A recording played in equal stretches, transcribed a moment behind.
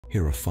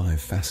Here are 5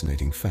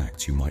 fascinating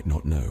facts you might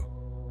not know.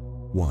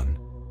 1.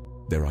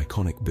 Their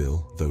iconic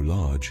bill, though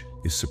large,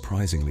 is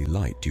surprisingly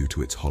light due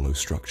to its hollow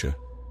structure.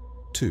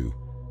 2.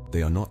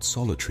 They are not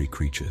solitary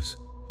creatures,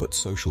 but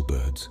social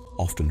birds,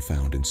 often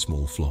found in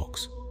small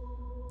flocks.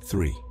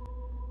 3.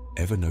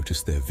 Ever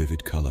notice their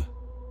vivid color?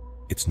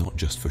 It's not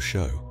just for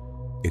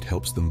show. It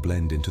helps them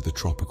blend into the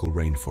tropical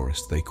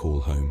rainforest they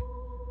call home.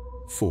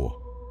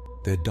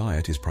 4. Their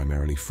diet is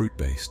primarily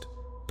fruit-based,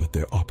 but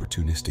they're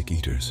opportunistic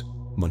eaters,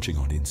 munching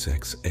on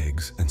insects,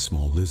 eggs, and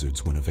small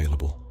lizards when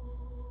available.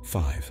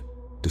 5.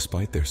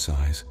 Despite their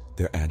size,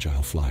 they're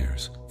agile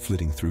flyers,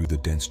 flitting through the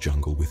dense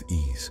jungle with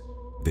ease.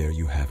 There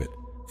you have it.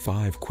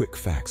 5 quick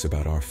facts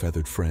about our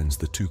feathered friends,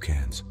 the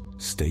toucans.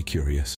 Stay curious.